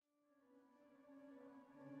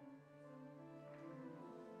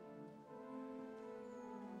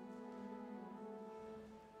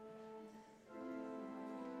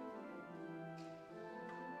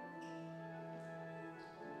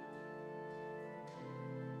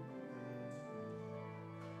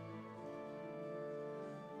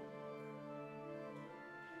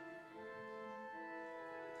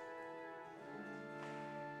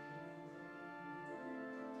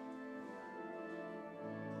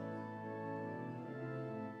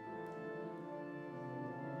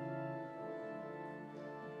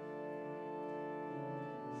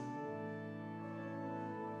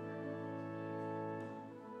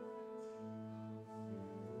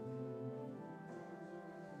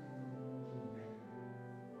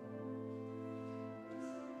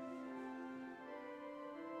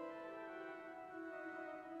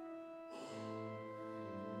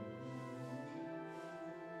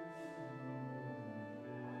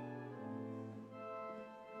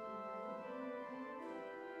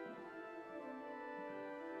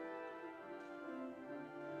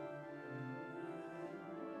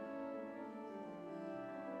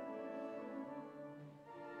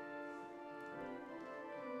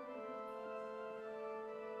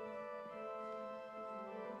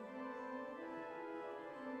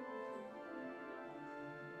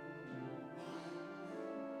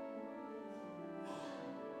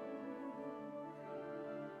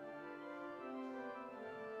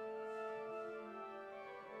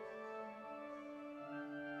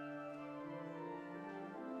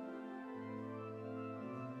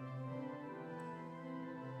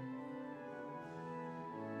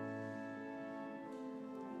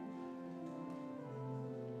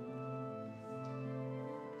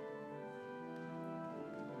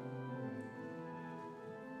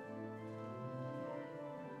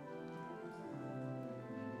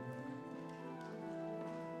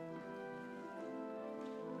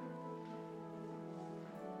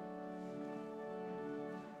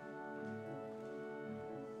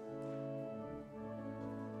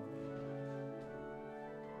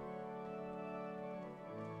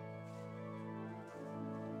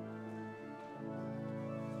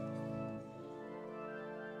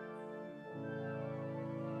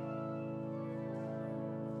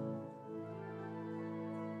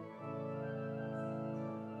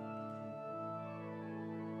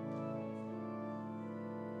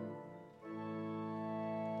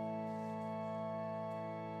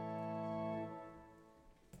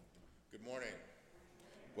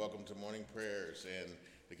Welcome to morning prayers and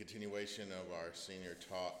the continuation of our senior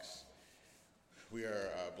talks. We are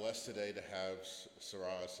blessed today to have Sara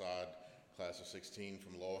Asad, class of 16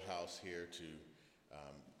 from Lowell House, here to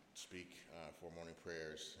speak for morning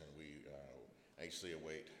prayers, and we anxiously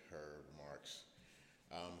await her remarks.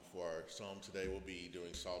 For our psalm today, we'll be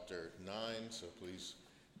doing Psalter 9, so please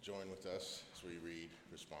join with us as we read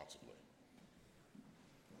responsibly.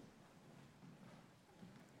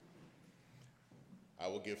 I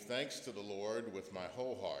will give thanks to the Lord with my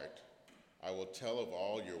whole heart. I will tell of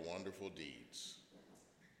all your wonderful deeds.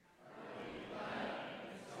 I will be glad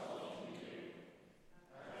and exalt you.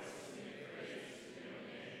 I will sing praise to your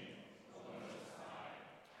name, O Most High.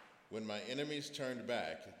 When my enemies turned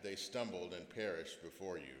back, they stumbled and perished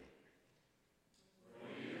before you. For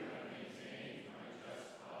you have maintained my just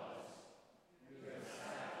cause. You have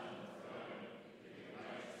sat on the throne, giving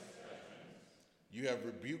righteous judgments. You have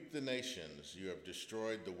rebuked the nations, you have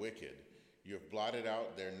destroyed the wicked, you have blotted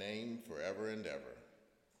out their name forever and ever.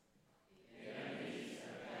 The enemies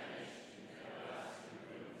have vanished in everlasting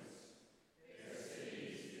ruins. Their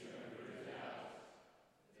cities you have rooted out.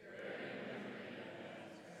 Their very memory of them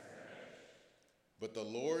has perished. But the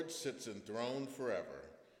Lord sits enthroned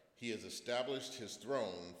forever. He has established his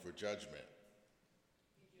throne for judgment.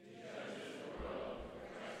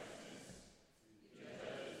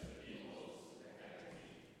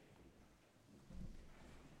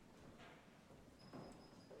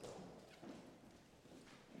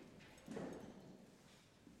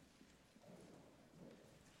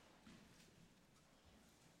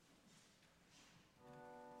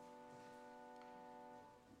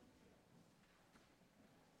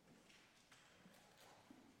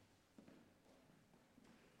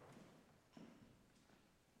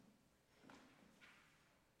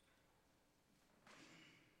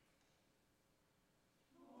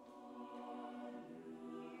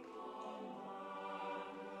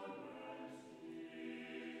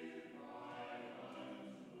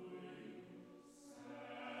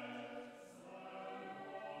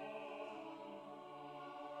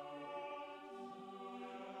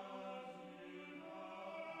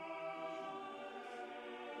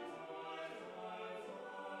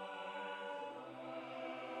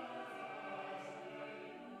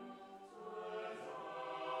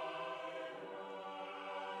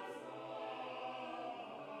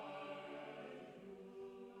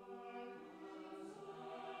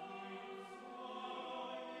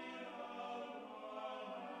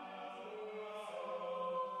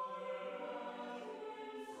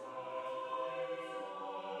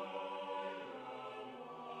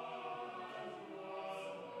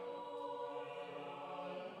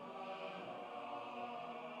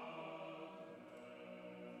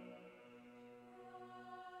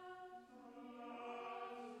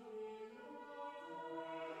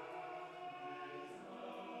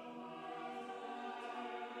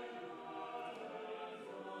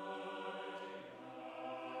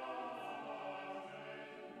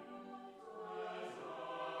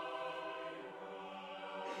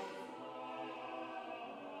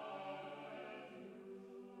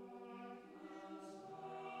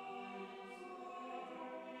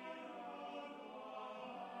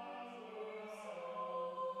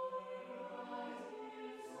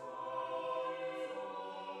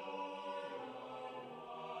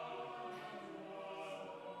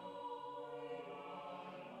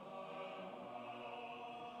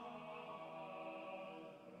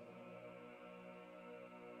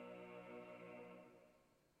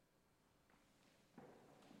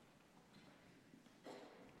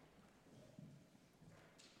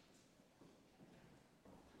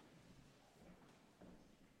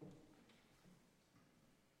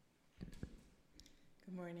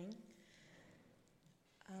 Good morning.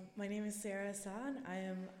 My name is Sara Asad. I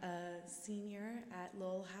am a senior at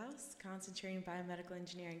Lowell House, concentrating in biomedical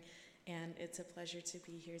engineering, and it's a pleasure to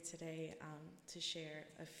be here today to share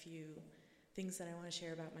a few things that I want to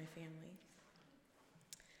share about my family.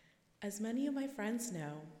 As many of my friends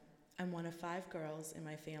know, I'm one of 5 girls in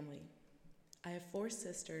my family. I have 4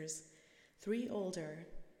 sisters, 3 older,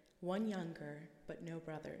 1 younger, but no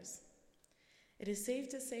brothers. It is safe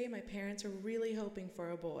to say my parents were really hoping for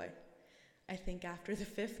a boy. I think after the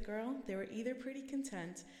 5th girl, they were either pretty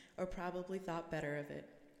content or probably thought better of it.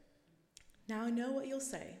 Now I know what you'll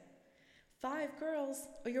say. 5 girls?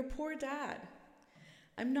 Oh, your poor dad.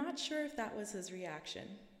 I'm not sure if that was his reaction,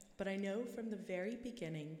 but I know from the very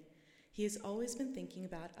beginning, he has always been thinking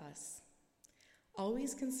about us,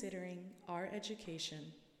 always considering our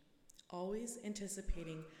education, always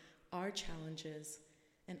anticipating our challenges,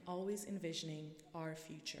 and always envisioning our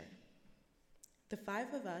future. The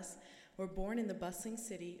 5 of us were born in the bustling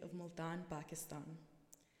city of Multan, Pakistan.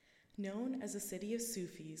 Known as a city of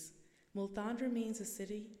Sufis, Multan remains a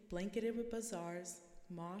city blanketed with bazaars,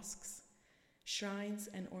 mosques, shrines,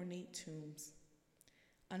 and ornate tombs.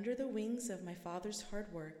 Under the wings of my father's hard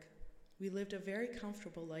work, we lived a very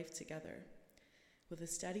comfortable life together, with a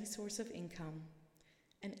steady source of income,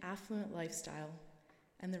 an affluent lifestyle,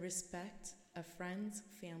 and the respect of friends,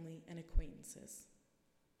 family, and acquaintances.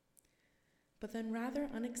 But then, rather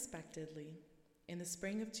unexpectedly, in the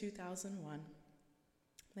spring of 2001,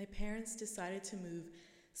 my parents decided to move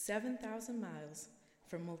 7,000 miles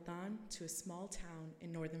from Multan to a small town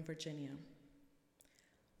in Northern Virginia.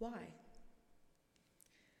 Why?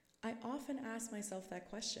 I often ask myself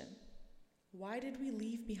that question. Why did we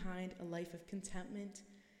leave behind a life of contentment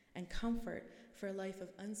and comfort for a life of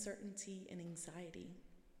uncertainty and anxiety?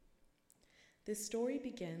 This story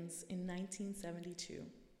begins in 1972,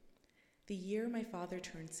 the year my father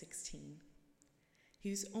turned 16. He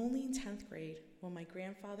was only in 10th grade when my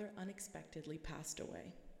grandfather unexpectedly passed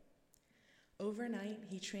away. Overnight,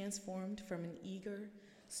 he transformed from an eager,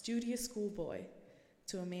 studious schoolboy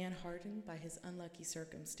to a man hardened by his unlucky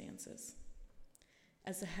circumstances.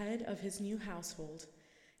 As the head of his new household,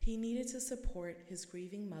 he needed to support his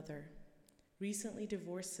grieving mother, recently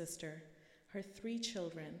divorced sister, her 3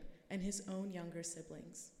 children, and his own younger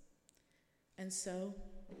siblings. And so,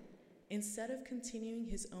 instead of continuing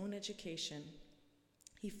his own education,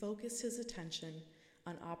 he focused his attention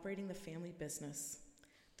on operating the family business,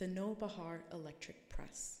 the Nobahar Electric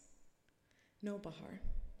Press. Nobahar,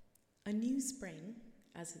 a new spring,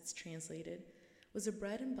 as it's translated, was a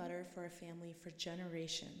bread and butter for a family for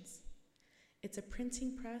generations. It's a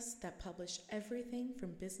printing press that published everything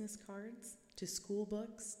from business cards to school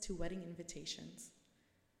books to wedding invitations.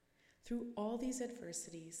 Through all these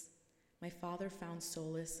adversities, my father found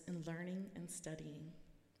solace in learning and studying.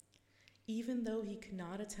 Even though he could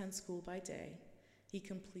not attend school by day, he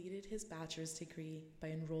completed his bachelor's degree by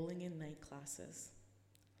enrolling in night classes.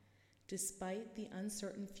 Despite the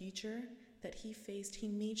uncertain future that he faced, he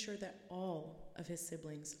made sure that all of his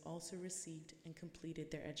siblings also received and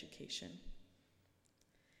completed their education.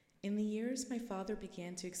 In the years my father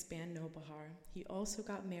began to expand Nobahar, he also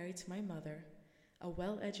got married to my mother, a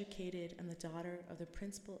well-educated and the daughter of the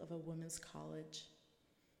principal of a women's college.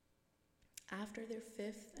 After their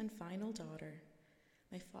 5th and final daughter,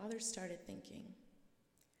 my father started thinking,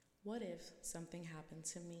 what if something happened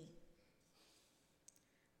to me?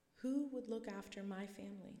 Who would look after my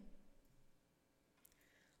family?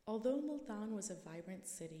 Although Multan was a vibrant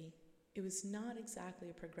city, it was not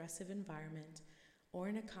exactly a progressive environment or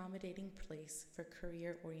an accommodating place for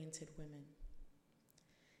career-oriented women.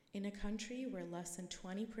 In a country where less than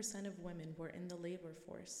 20% of women were in the labor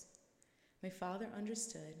force, my father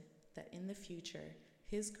understood that in the future,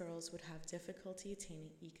 his girls would have difficulty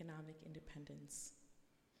attaining economic independence.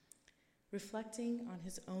 Reflecting on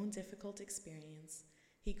his own difficult experience,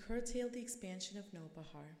 he curtailed the expansion of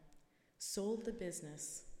Nobahar, sold the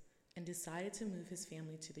business, and decided to move his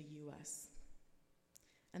family to the U.S.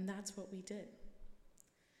 And that's what we did.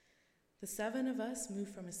 The 7 of us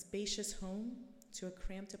moved from a spacious home to a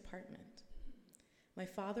cramped apartment. My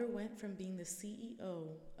father went from being the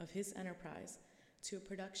CEO of his enterprise to a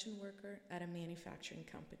production worker at a manufacturing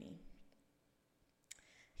company.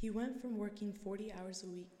 He went from working 40 hours a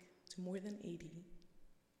week to more than 80,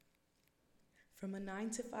 from a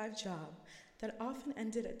 9-to-5 job that often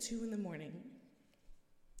ended at 2 in the morning.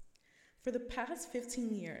 For the past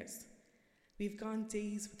 15 years, we've gone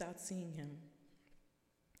days without seeing him.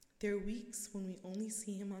 There are weeks when we only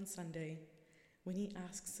see him on Sunday, when he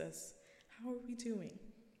asks us, how are we doing?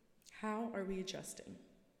 How are we adjusting?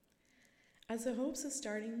 As the hopes of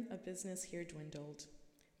starting a business here dwindled,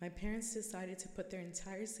 my parents decided to put their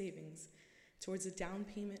entire savings towards a down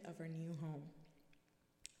payment of our new home.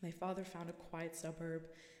 My father found a quiet suburb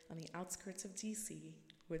on the outskirts of DC,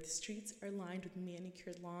 where the streets are lined with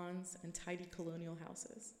manicured lawns and tidy colonial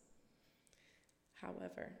houses.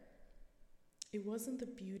 However, it wasn't the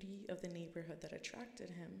beauty of the neighborhood that attracted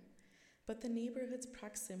him, but the neighborhood's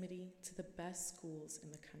proximity to the best schools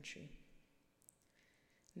in the country.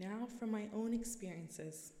 Now, from my own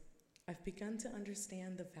experiences, I've begun to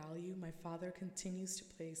understand the value my father continues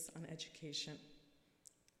to place on education.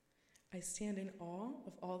 I stand in awe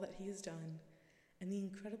of all that he has done and the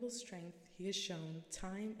incredible strength he has shown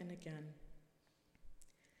time and again.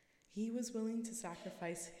 He was willing to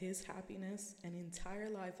sacrifice his happiness and entire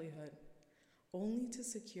livelihood only to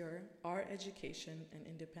secure our education and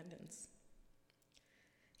independence.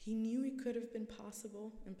 He knew it could have been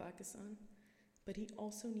possible in Pakistan, but he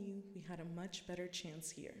also knew we had a much better chance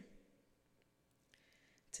here.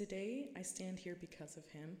 today I stand here because of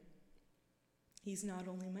him. He's not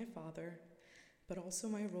only my father, but also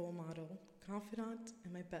my role model, confidant,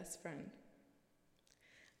 and my best friend.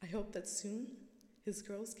 I hope that soon his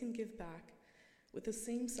girls can give back with the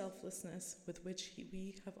same selflessness with which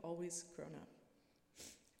we have always grown up.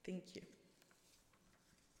 Thank you.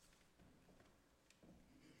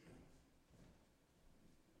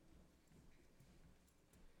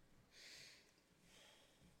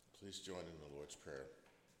 Please join in the Lord's Prayer.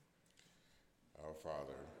 Our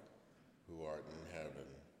Father, who art in heaven,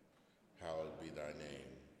 hallowed be thy name.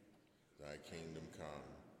 Thy kingdom come,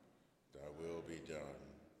 thy will be done,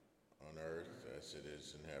 on earth as it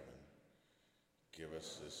is in heaven. Give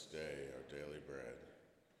us this day our daily bread,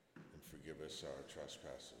 and forgive us our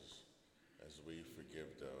trespasses, as we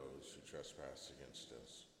forgive those who trespass against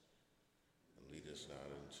us. And lead us not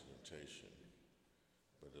into temptation,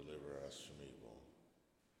 but deliver us from evil.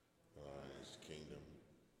 For thine is the kingdom,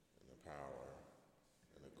 and the power,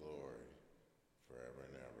 and the glory, forever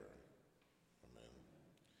and ever. Amen.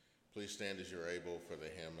 Please stand as you're able for the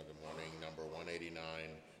hymn of the morning, number 189,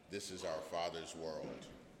 This is Our Father's World.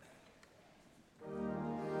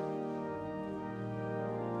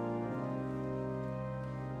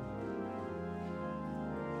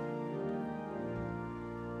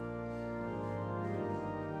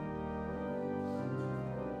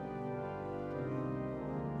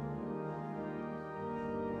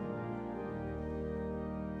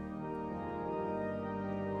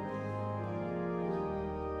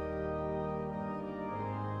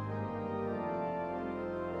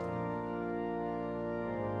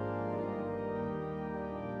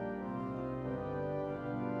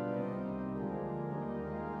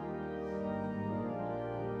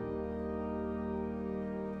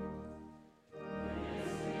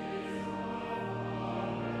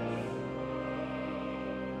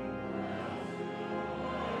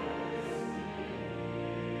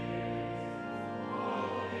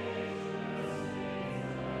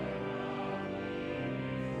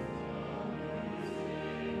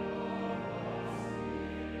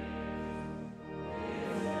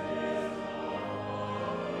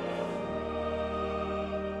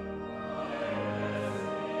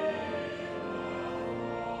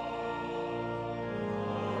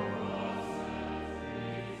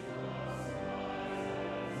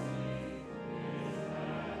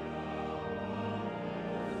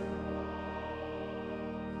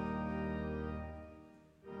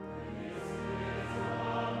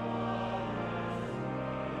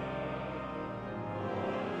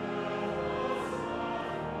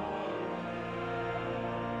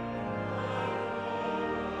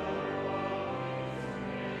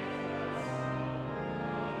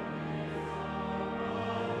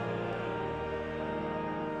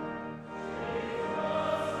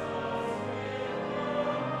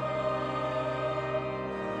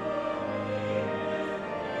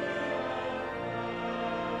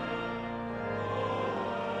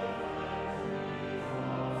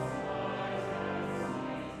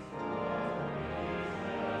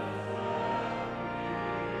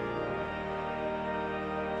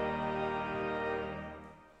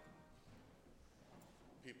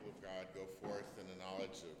 People of God, go forth in the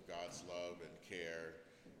knowledge of God's love and care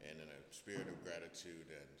and in a spirit of gratitude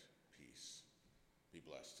and peace. Be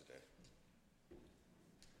blessed today.